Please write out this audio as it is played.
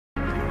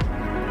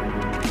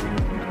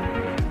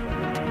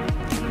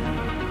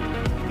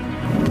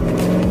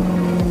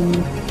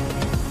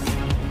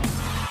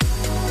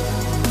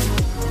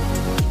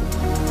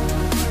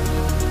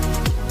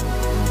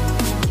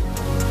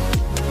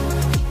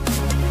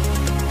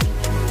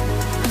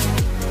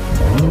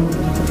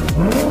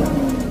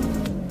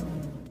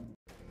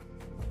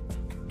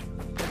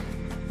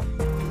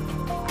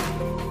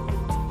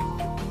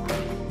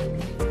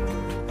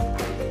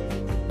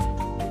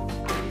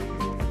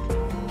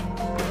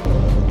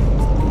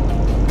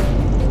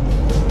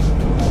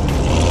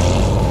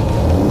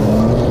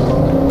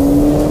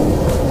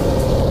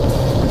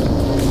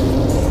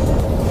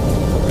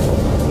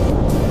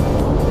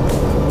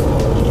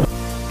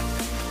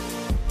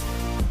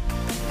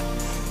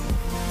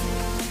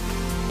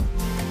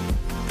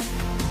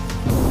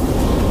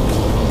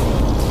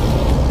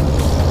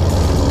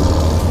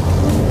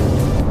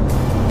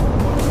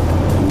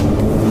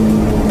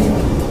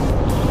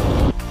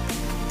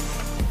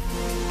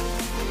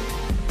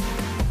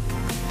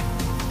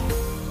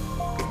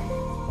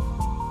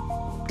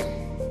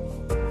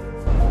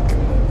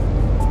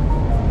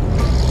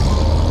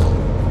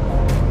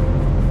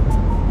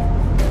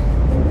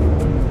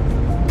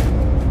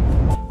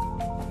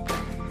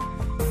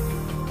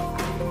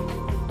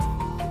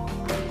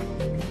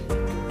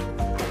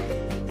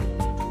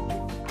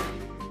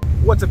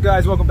What's up,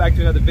 guys? Welcome back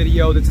to another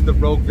video. This is the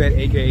Rogue Vet,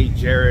 aka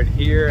Jared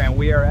here, and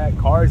we are at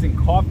Cars and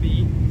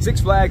Coffee,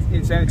 Six Flags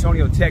in San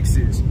Antonio,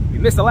 Texas. We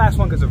missed the last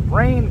one because of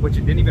rain, which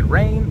it didn't even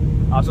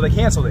rain, so they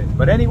canceled it.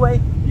 But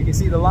anyway, you can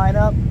see the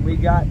lineup. We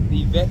got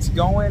the Vettes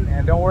going,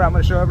 and don't worry, I'm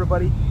going to show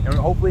everybody, and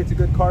hopefully it's a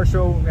good car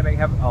show. We're going to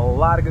have a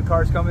lot of good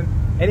cars coming.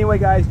 Anyway,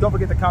 guys, don't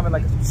forget to comment,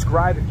 like, and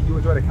subscribe if you do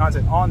enjoy the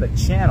content on the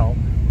channel.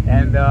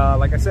 And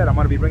like I said, I'm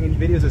going to be bringing you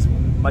videos as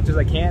much as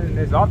I can and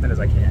as often as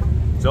I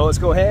can. So let's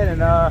go ahead and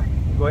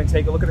go ahead and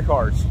take a look at the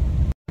cars.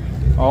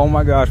 Oh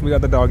my gosh, we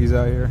got the doggies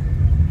out here.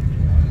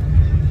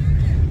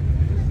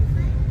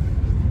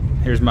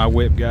 Here's my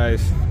whip,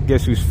 guys.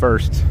 Guess who's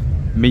first?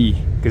 Me,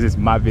 because it's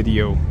my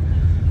video.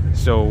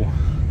 So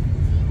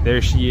there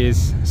she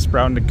is,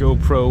 sprouting the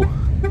GoPro.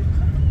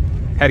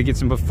 Had to get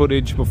some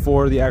footage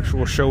before the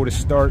actual show to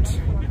start,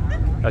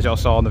 as y'all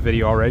saw in the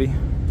video already.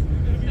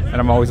 And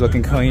I'm always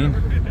looking clean.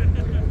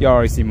 Y'all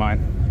already see mine.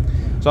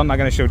 So I'm not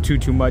gonna show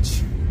too much,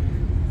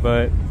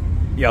 but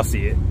y'all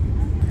see it.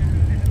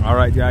 All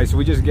right, guys, so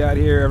we just got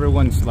here.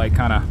 Everyone's like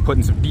kind of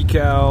putting some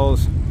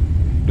decals,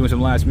 doing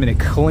some last minute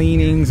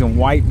cleanings and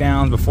wipe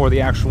downs before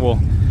the actual,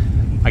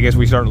 I guess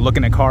we start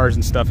looking at cars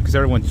and stuff, because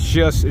everyone's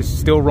just is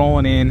still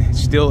rolling in. It's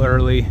still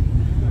early,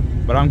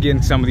 but I'm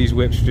getting some of these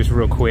whips just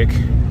real quick.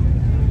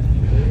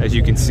 As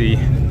you can see,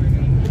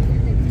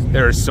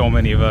 there are so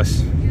many of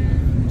us,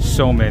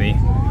 so many.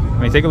 I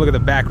mean, take a look at the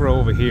back row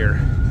over here.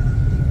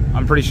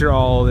 I'm pretty sure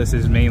all of this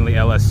is mainly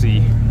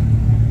LSC.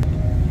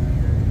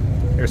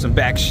 There's some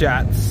back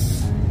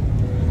shots.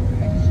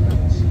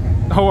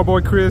 Oh, our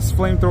boy Chris,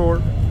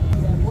 flamethrower.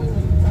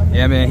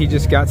 Yeah, man, he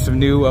just got some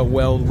new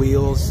weld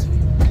wheels.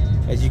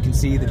 As you can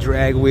see, the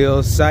drag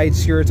wheels, side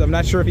skirts. I'm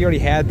not sure if he already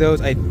had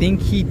those. I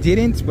think he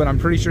didn't, but I'm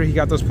pretty sure he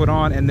got those put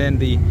on. And then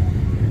the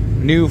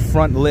new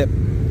front lip.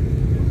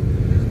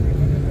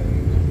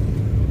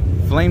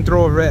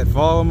 Flamethrower Vette,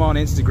 follow him on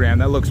Instagram.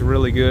 That looks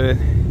really good.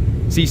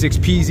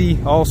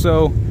 C6PZ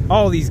also.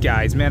 All these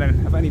guys, man,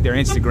 I need their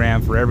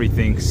Instagram for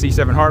everything.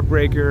 C7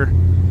 Heartbreaker,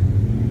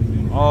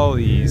 all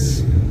these.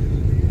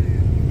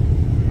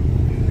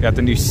 Got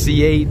the new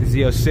C8, the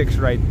Z06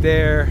 right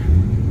there.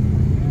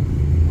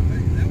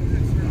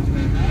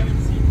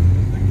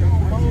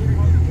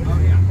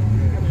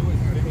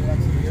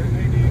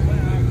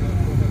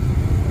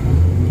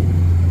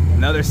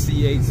 Another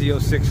C8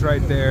 Z06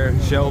 right there,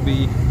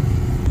 Shelby.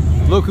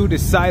 Look who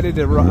decided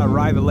to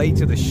arrive late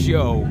to the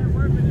show.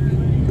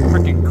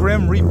 Freaking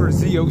Grim Reaper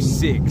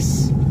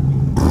Z06.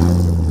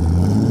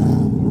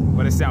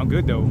 But it sound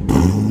good though.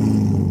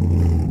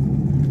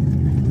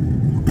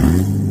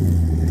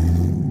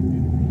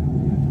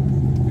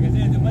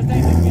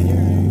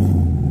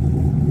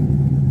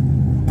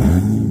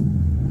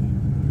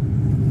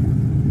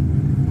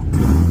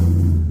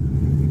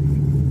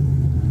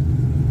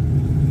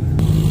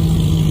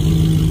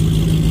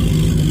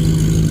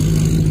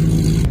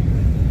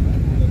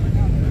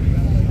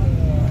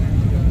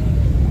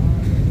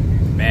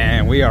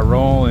 We are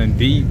rolling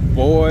deep,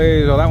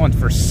 boys. Oh, that one's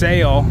for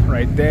sale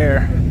right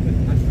there.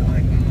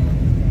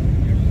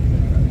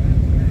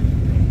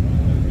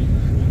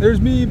 There's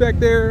me back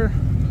there.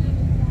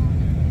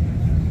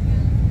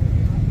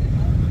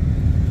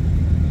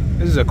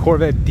 This is a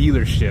Corvette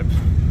dealership.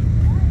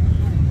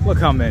 Look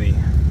how many.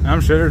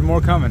 I'm sure there's more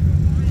coming.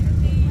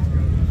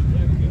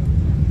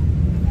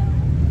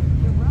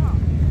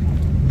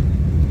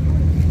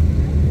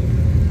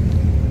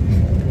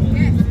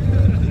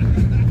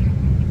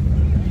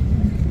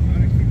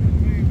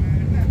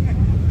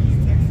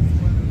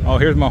 Oh,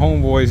 here's my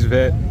homeboy's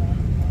Vette.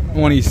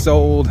 One he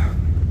sold.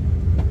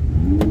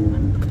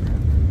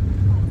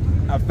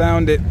 I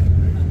found it.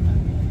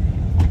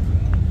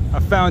 I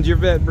found your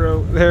Vette,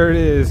 bro. There it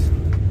is.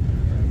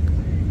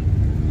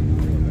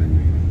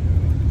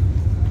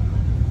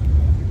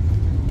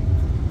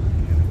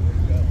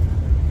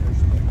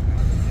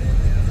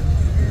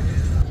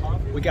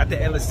 We got the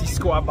LSC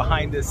squad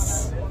behind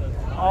us.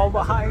 All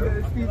behind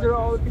us. These are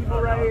all the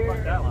people right here.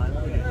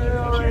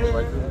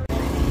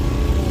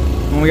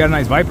 We got a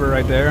nice Viper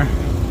right there. I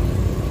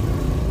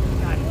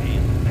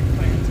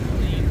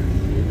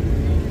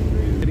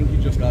think you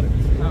just got it.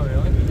 Oh,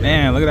 really?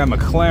 Man, look at that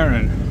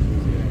McLaren.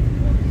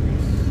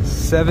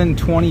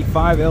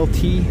 725 LT,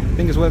 I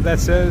think is what that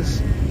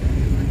says.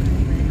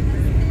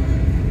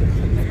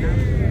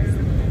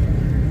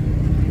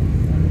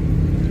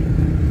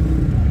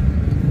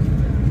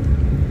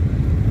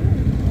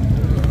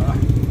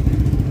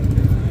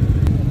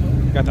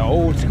 Got the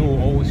old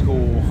school, old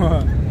school.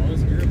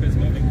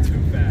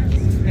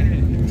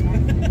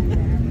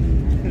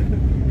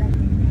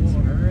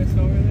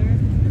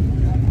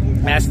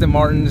 Aston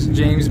Martins,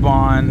 James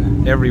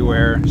Bond,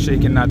 everywhere.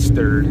 Shaken, not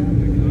stirred.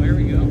 Oh, here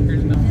we go.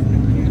 Here's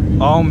nothing.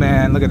 Oh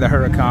man, look at the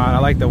Huracan. I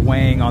like the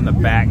wing on the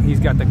back. He's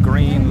got the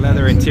green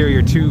leather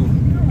interior too.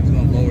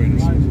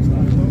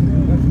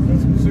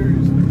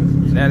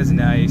 That is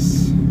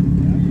nice.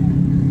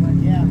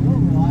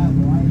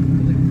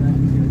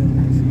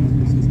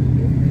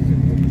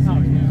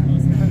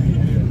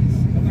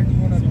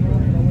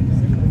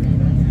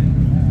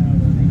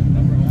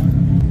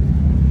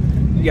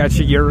 You got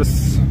your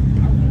Urus.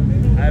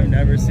 I've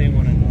never seen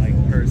one in like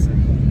person.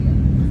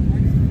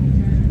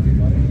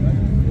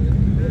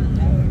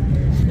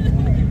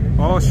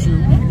 Oh shoot.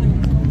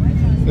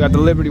 We got the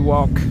Liberty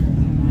Walk.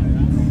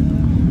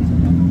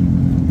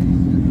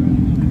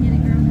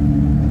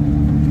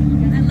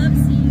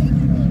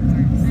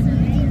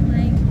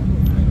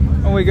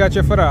 And we got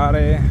your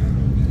Ferrari.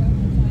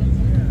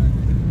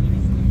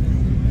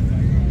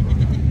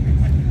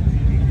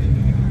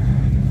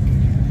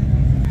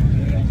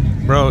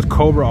 Bro, it's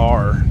Cobra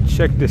R.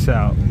 Check this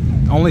out.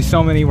 Only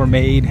so many were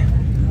made,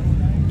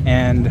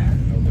 and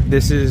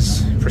this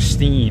is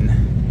pristine.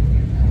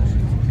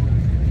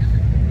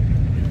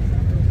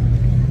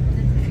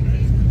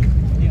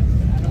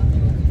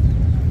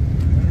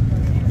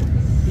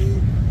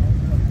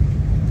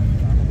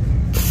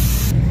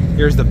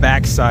 Here's the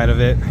back side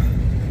of it.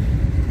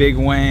 Big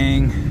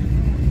wing.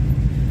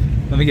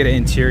 Let me get an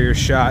interior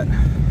shot.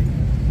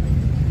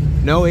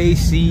 No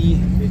AC.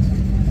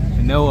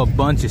 No, a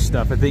bunch of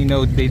stuff. I think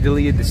they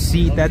deleted the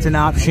seat. That's an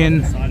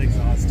option.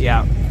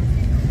 Yeah.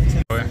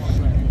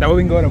 That way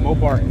we can go to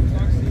Mopar.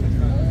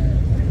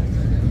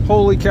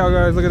 Holy cow,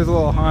 guys! Look at this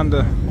little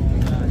Honda.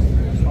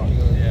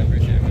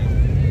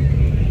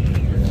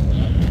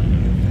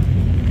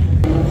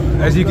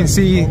 As you can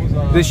see,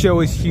 this show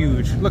is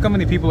huge. Look how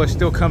many people are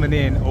still coming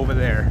in over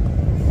there.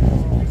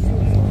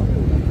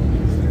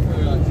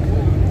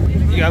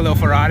 You got a little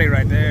Ferrari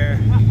right there.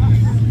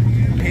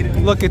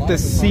 Look at the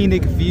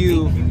scenic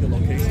view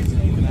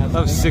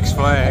of Six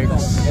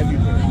Flags.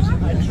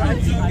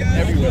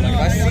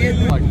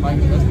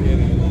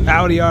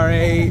 Audi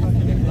R8.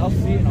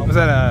 Was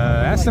that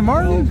a Aston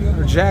Martin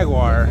or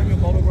Jaguar?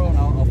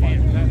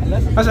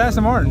 That's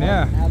Aston Martin,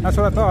 yeah. That's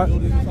what I thought. I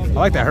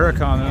like that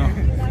Huracan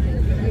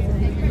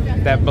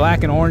though. That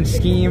black and orange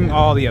scheme.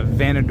 Oh, the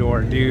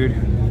Aventador, dude.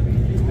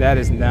 That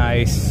is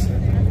nice.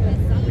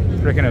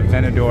 Freaking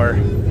Aventador.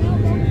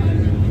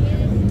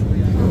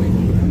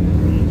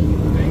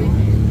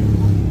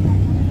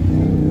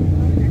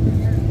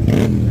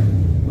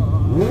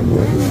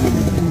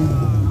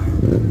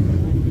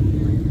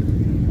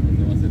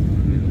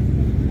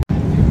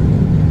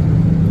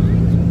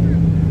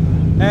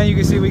 And you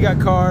can see we got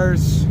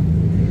cars.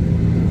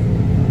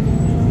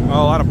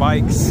 Oh, a lot of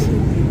bikes.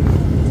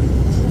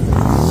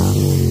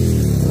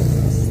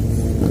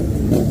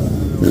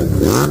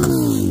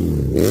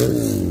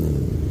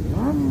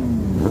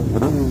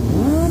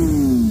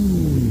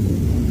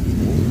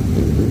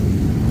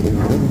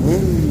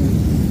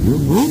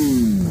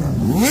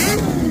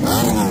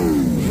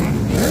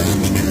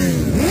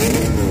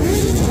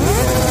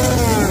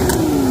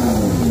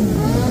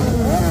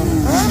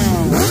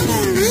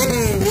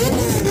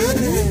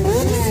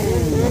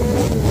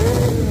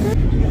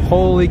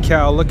 Holy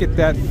cow, look at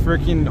that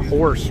freaking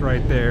horse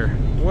right there.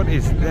 What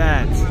is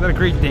that? Is that a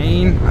Great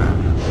Dane?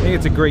 I think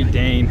it's a Great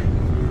Dane.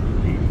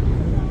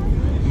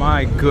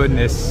 My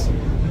goodness.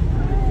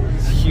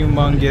 It's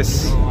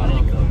humongous.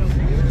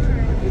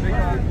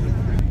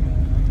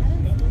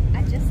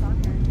 I just saw her.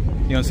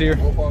 You don't see her?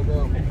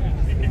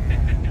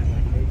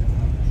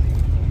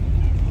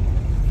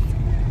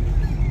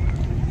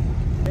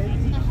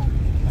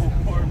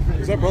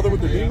 Is that brother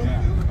with the demon?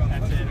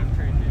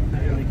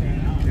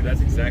 Dude,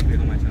 that's exactly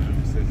how much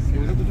time it says.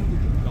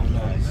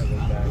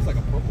 It's like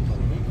a purple color.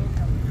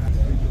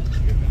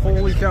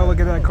 Holy cow, look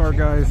at that car,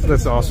 guys.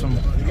 That's awesome.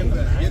 Yeah,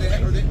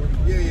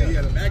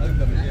 the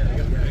Magnum.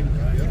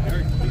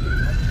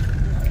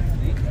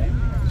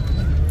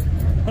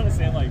 I want to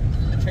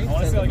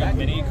say like a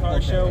mini car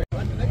show.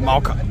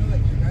 Malka.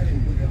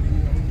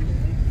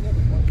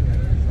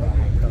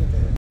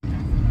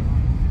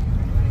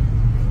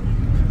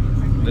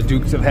 The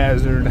Dukes of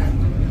Hazzard.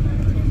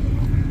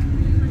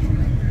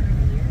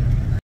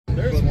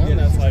 There's one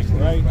that's like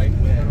right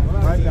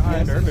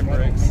behind Urban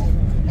Bricks.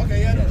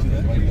 Okay, yeah, I don't see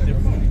that.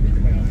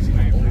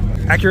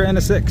 Acura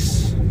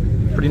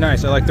NSX. Pretty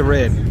nice. I like the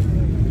red.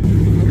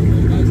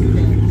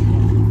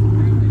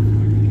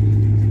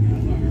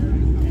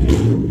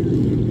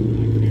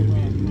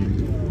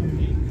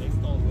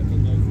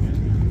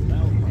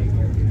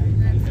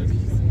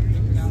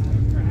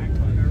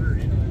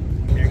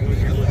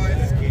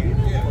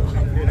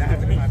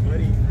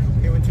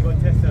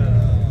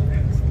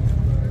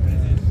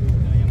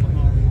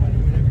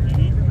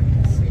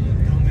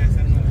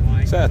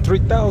 It's a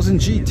 3000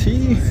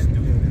 GT.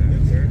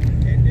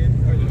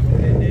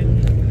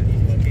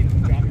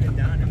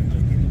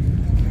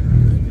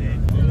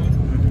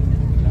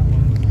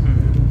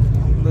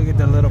 Look at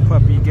the little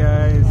puppy,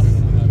 guys.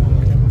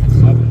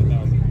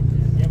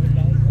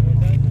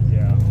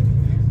 Yeah.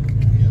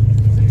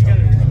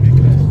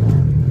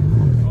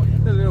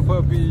 The little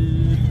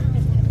puppy.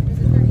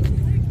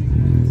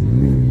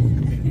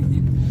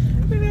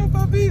 The little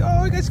puppy. Oh,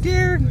 I got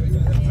scared.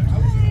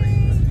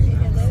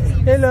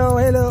 Hello,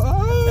 hello. Oh.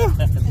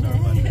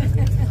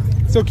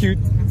 So cute.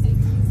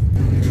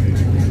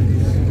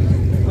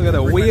 Look at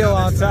the wheel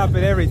on top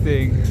and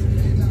everything.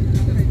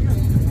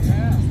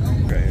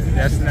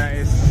 That's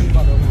nice.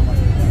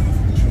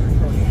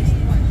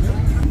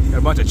 Got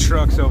a bunch of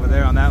trucks over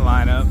there on that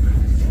lineup.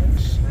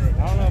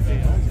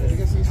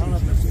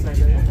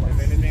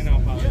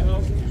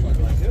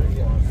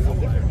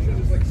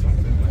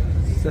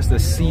 That's the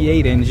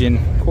C8 engine,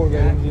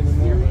 Corvette engine in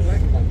there.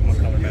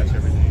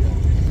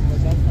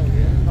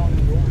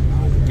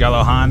 Got a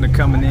little Honda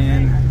coming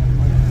in.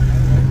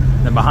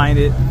 Then behind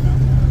it,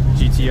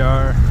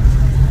 GTR.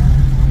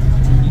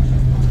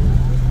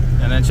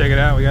 And then check it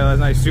out, we got a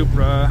nice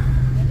Supra,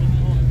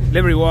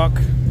 Liberty Walk,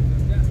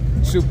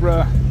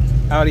 Supra,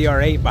 Audi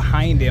R8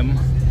 behind him.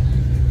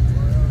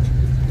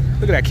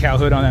 Look at that cow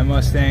hood on that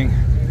Mustang.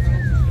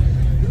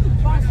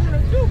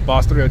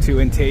 Boss 302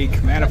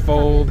 intake,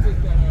 manifold.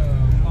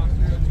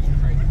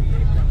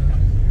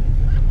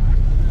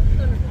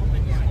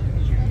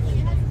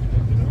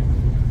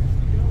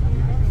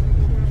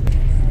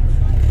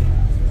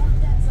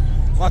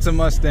 Lots of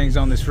Mustangs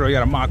on this road. You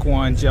got a Mach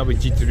 1, Shelby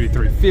GT3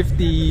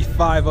 350,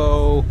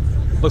 5.0.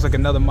 Looks like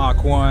another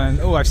Mach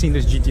 1. Oh, I've seen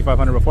this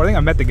GT500 before. I think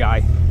I met the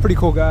guy. Pretty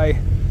cool guy.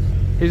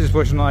 He's just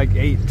pushing like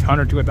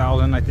 800 to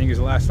 1,000, I think is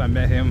the last time I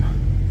met him.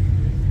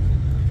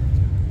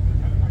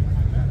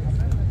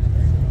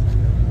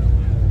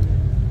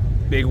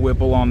 Big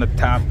Whipple on the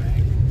top.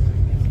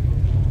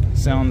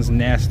 Sounds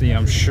nasty,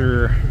 I'm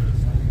sure.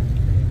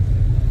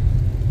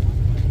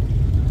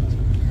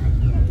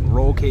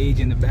 Roll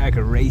cage in the back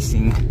of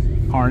racing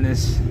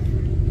harness.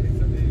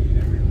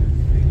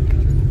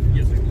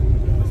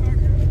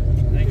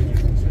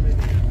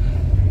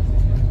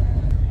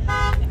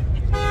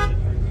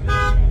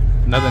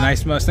 Another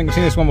nice Mustang. I've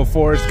seen this one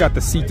before. It's got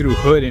the see-through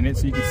hood in it,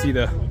 so you can see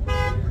the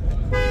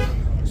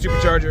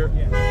supercharger.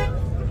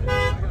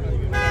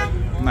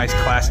 Nice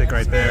classic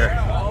right there.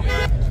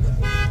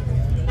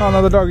 Oh,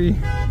 another doggy.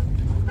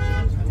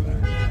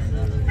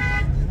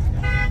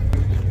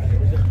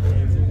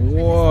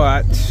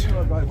 What?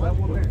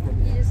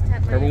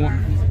 Purple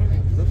one?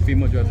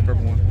 Female drives the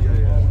purple one.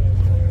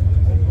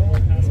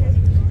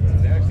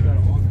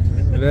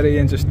 Very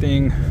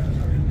interesting.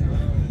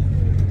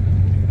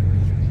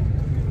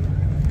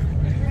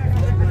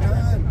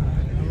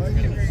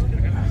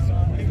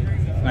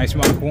 Nice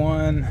Mach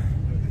 1.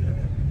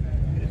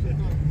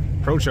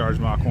 Pro Charge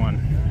Mach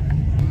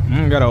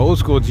 1. Got an old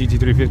school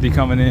GT350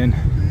 coming in.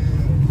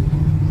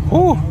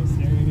 Whew.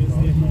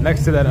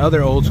 Next to that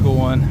other old school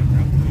one.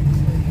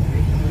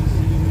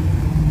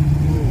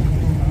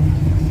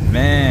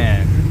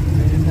 Man.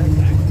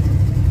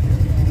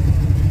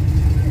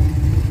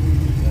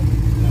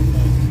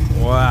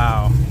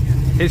 Wow.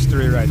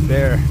 History right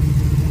there.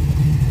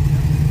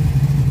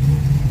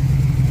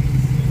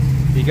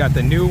 You got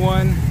the new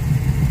one,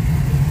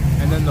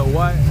 and then the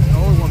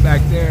old one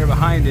back there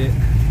behind it.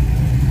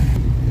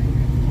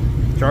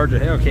 Charger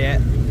Hellcat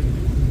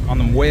on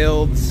them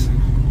welds.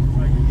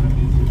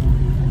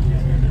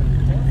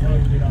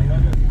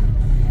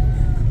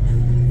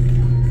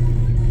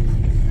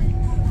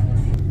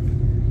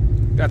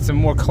 Got some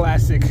more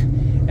classic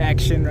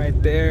action right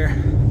there.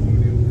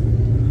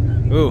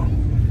 Ooh,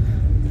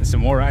 there's some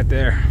more right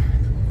there.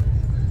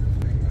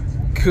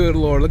 Good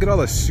Lord, look at all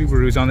the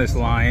Subarus on this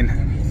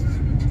line.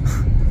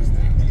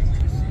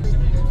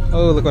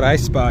 Oh, look what I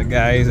spot,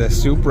 guys, a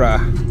Supra.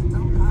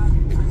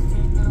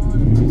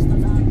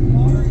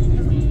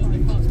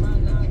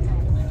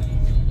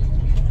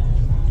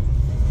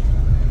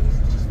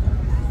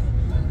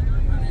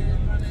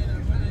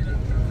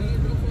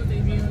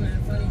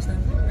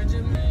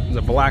 There's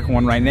a black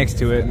one right next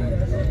to it.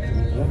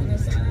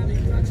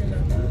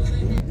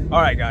 All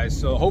right, guys,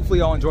 so hopefully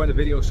y'all enjoyed the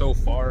video so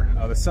far.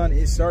 The sun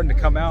is starting to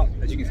come out.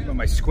 As you can see by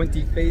my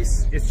squinty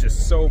face, it's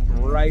just so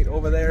bright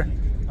over there.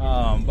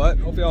 But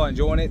hopefully y'all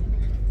enjoying it.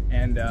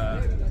 And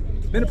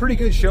been a pretty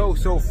good show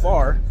so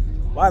far.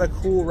 A lot of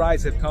cool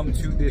rides have come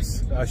to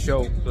this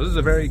show. So this is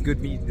a very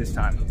good meet this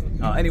time.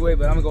 Anyway,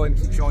 but I'm gonna go ahead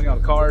and keep showing y'all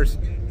the cars.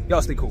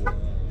 Y'all stay cool.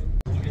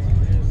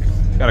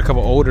 Got a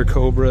couple older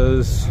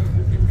Cobras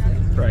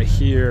right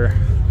here.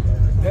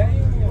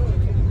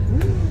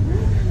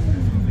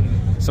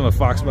 Some of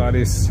Fox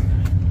bodies.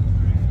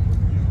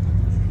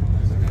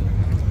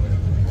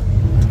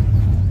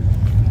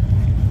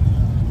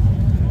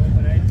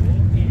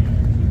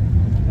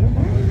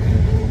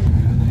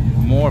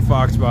 More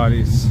Fox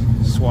bodies,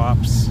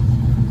 swaps.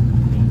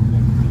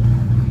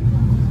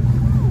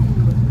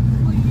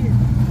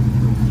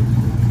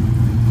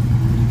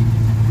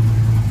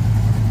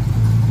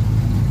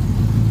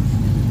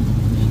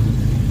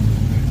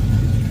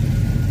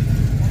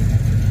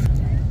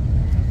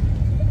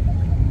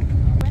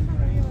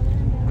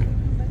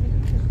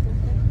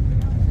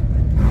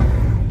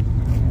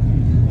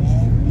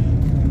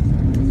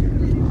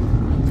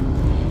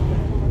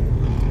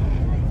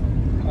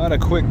 A lot of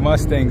quick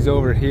Mustangs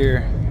over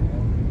here.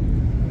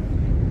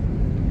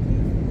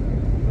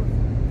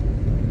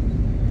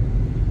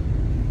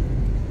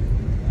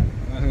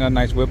 I got a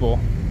nice Whipple.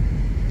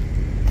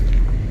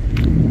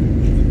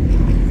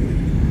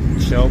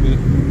 Shelby.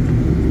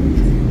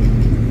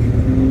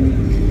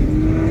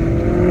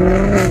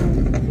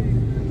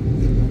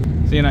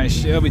 See a nice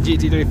Shelby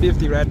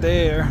GT350 right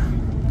there.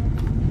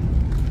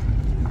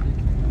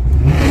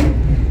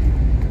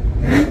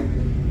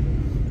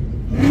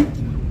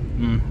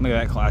 Look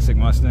at that classic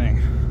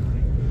Mustang.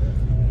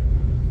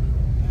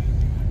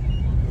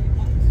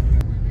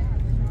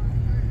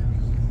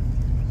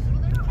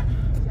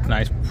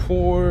 Nice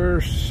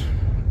Porsche.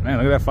 Man,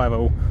 look at that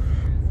 5.0.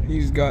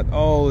 He's got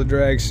all the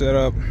drag set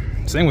up.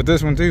 Same with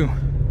this one too.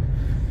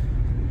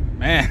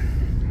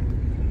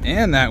 Man,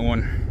 and that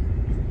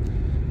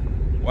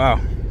one.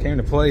 Wow, came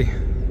to play.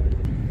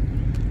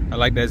 I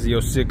like that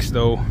Z06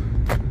 though.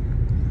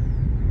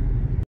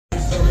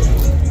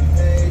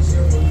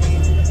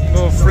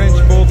 Little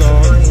French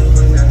Bulldog.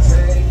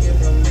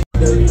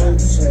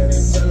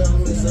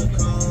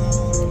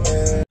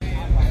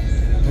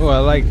 Oh, I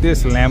like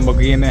this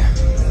Lamborghini.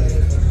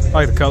 I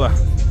like the color.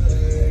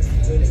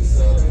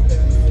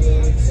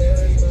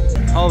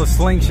 All the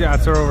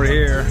slingshots are over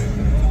here.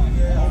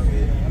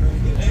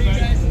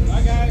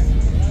 Bye, guys.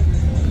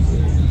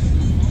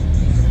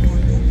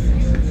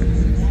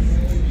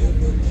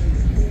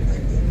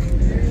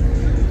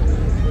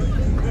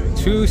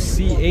 Two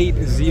C8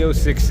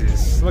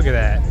 Z06s. Look at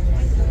that.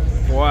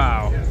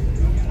 Wow.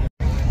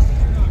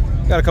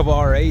 Got a couple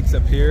R8s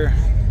up here.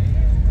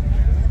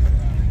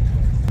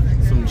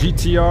 Some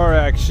GTR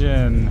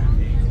action.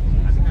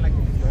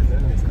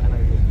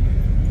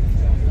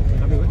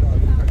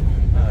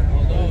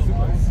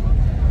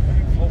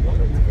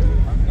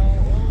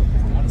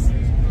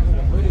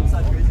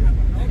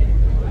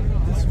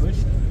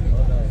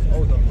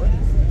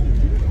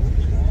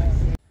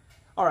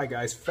 Alright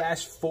guys,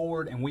 fast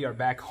forward and we are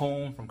back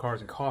home from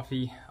Cars and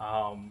Coffee.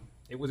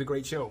 It was a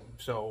great show,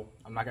 so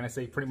I'm not going to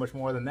say pretty much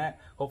more than that.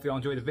 Hopefully y'all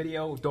enjoyed the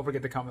video. Don't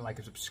forget to comment, like,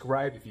 and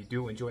subscribe if you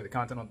do enjoy the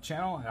content on the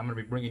channel. And I'm going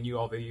to be bringing you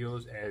all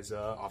videos as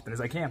often as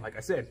I can, like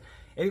I said.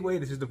 Anyway,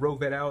 this is the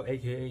Vette out,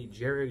 aka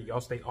Jared. Y'all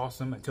stay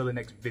awesome. Until the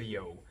next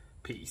video,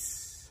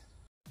 peace.